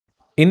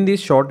In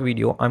this short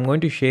video, I'm going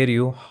to share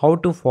you how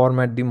to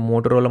format the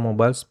Motorola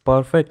mobiles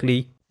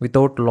perfectly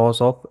without loss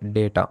of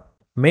data.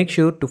 Make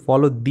sure to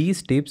follow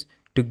these tips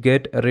to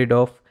get rid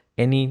of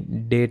any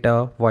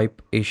data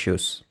wipe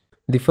issues.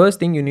 The first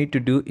thing you need to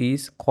do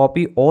is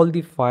copy all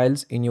the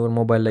files in your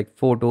mobile like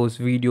photos,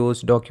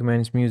 videos,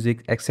 documents,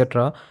 music,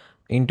 etc.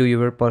 into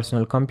your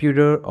personal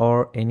computer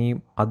or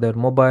any other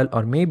mobile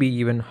or maybe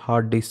even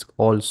hard disk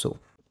also.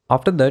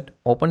 After that,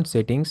 open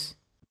settings.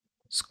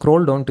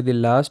 Scroll down to the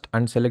last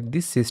and select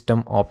the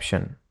system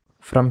option.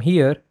 From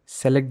here,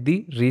 select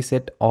the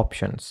reset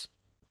options.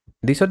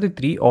 These are the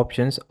three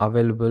options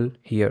available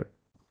here.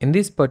 In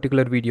this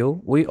particular video,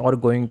 we are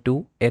going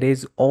to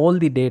erase all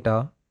the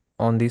data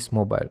on this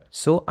mobile.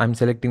 So I'm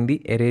selecting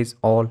the erase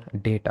all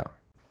data,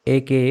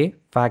 aka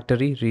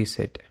factory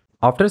reset.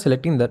 After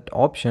selecting that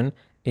option,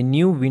 a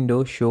new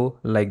window show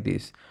like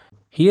this.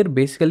 Here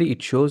basically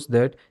it shows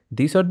that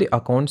these are the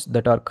accounts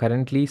that are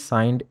currently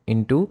signed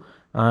into,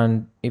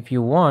 and if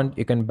you want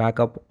you can back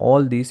up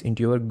all these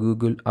into your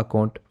Google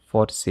account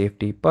for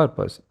safety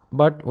purpose.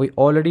 But we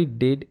already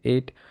did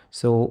it,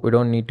 so we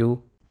don't need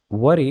to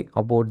worry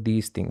about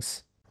these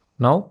things.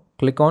 Now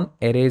click on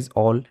erase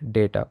all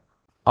data.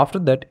 After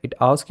that it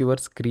asks your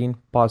screen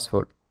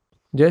password.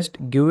 Just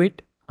give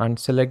it and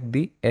select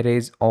the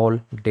erase all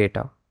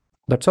data.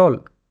 That's all.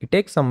 It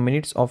takes some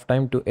minutes of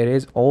time to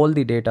erase all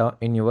the data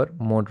in your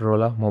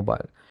Motorola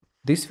mobile.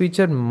 This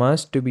feature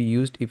must to be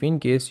used if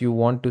in case you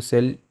want to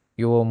sell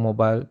your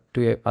mobile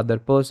to a other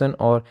person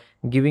or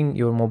giving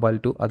your mobile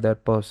to other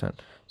person,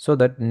 so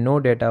that no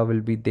data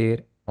will be there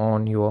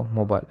on your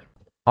mobile.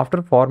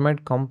 After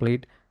format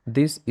complete,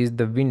 this is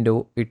the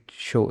window it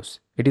shows.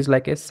 It is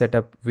like a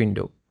setup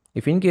window.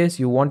 If in case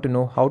you want to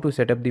know how to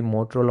set up the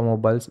Motorola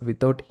mobiles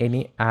without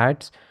any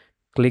ads,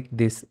 click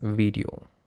this video.